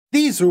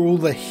These are all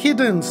the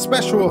hidden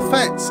special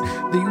effects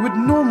that you would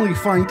normally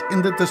find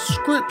in the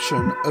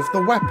description of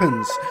the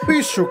weapons.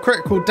 Boost your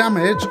critical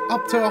damage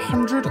up to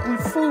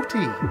 140.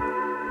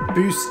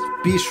 Boost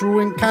bestial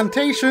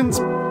incantations,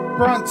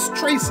 grants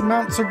trace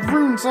amounts of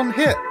runes on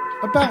hit,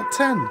 about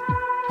 10.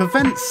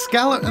 Prevents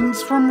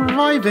skeletons from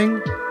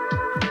reviving.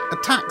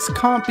 Attacks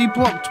can't be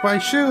blocked by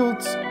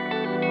shields.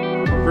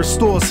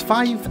 Restores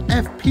 5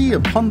 FP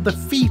upon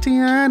defeating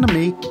an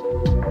enemy.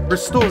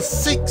 Restores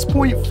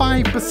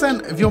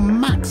 6.5% of your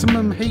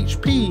maximum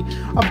HP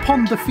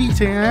upon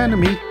defeating an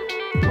enemy.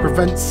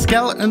 Prevents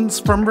skeletons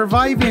from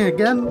reviving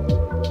again.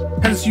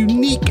 Has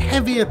unique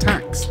heavy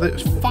attacks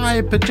that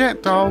fire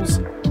projectiles.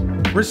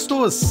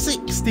 Restores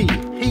 60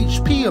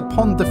 HP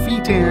upon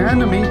defeating an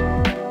enemy.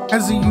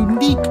 Has a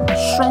unique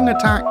strong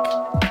attack.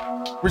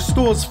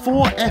 Restores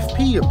 4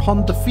 FP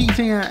upon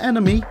defeating an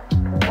enemy.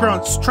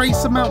 Grants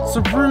trace amounts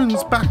of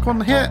runes back on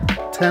hit,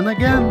 10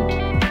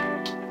 again.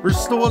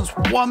 Restores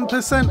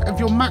 1% of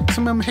your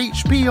maximum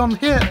HP on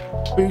hit.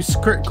 Boosts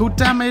critical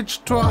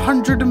damage to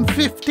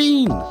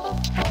 115.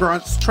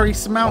 Grants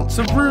trace amounts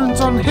of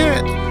runes on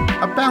hit,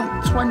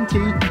 about 20.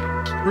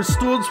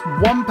 Restores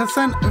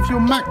 1% of your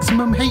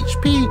maximum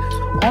HP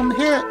on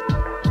hit.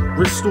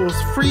 Restores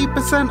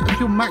 3% of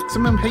your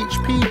maximum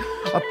HP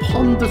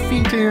upon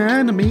defeating an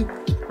enemy.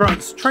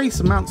 Grants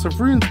trace amounts of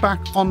runes back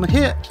on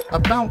hit,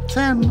 about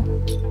 10.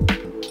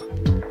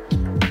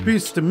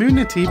 Boosts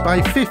immunity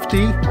by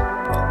 50.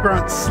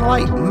 Grants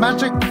slight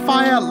magic,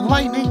 fire,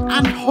 lightning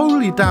and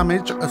holy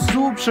damage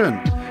absorption,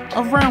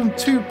 around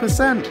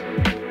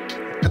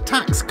 2%.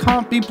 Attacks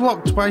can't be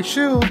blocked by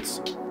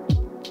shields.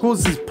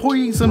 Causes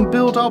poison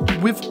build up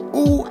with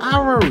all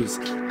arrows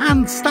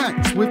and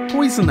stacks with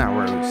poison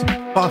arrows.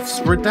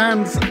 Buffs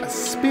Radan's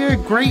spear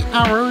great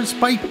arrows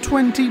by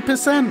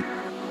 20%.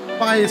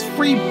 Fires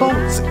 3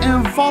 bolts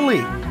in a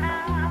volley.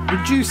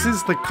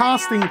 Reduces the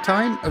casting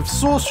time of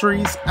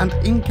sorceries and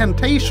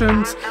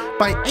incantations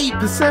by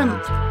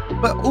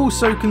 8%, but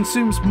also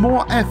consumes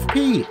more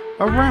FP,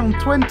 around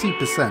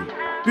 20%.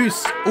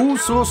 Boosts all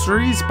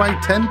sorceries by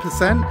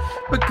 10%,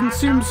 but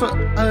consumes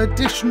an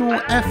additional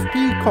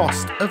FP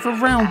cost of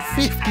around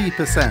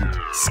 50%.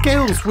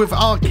 Scales with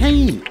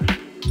Arcane.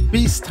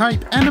 Beast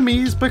type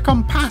enemies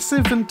become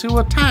passive until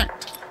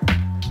attacked.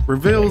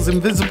 Reveals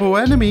invisible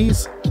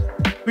enemies.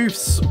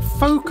 Boosts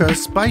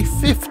focus by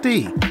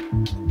 50.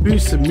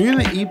 Boosts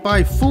immunity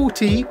by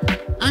 40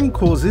 and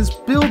causes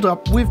build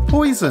up with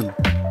poison.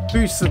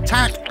 Boosts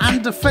attack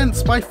and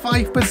defense by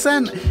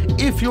 5%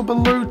 if you're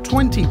below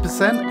 20%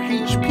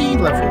 HP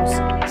levels.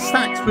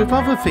 Stacks with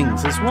other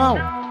things as well.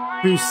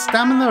 Boosts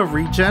stamina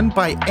regen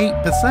by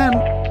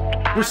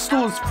 8%.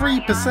 Restores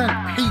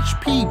 3%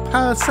 HP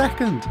per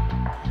second.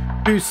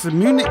 Boosts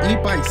immunity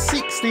by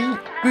 60.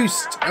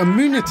 Boosts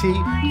immunity,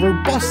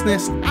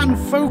 robustness and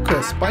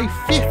focus by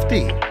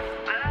 50.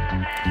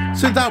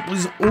 So that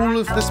was all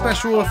of the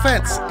special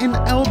effects in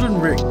Elden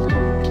Ring.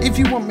 If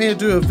you want me to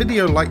do a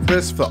video like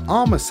this for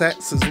armor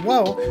sets as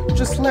well,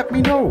 just let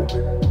me know.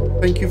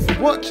 Thank you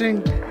for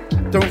watching.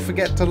 Don't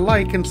forget to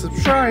like and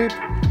subscribe,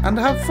 and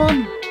have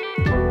fun.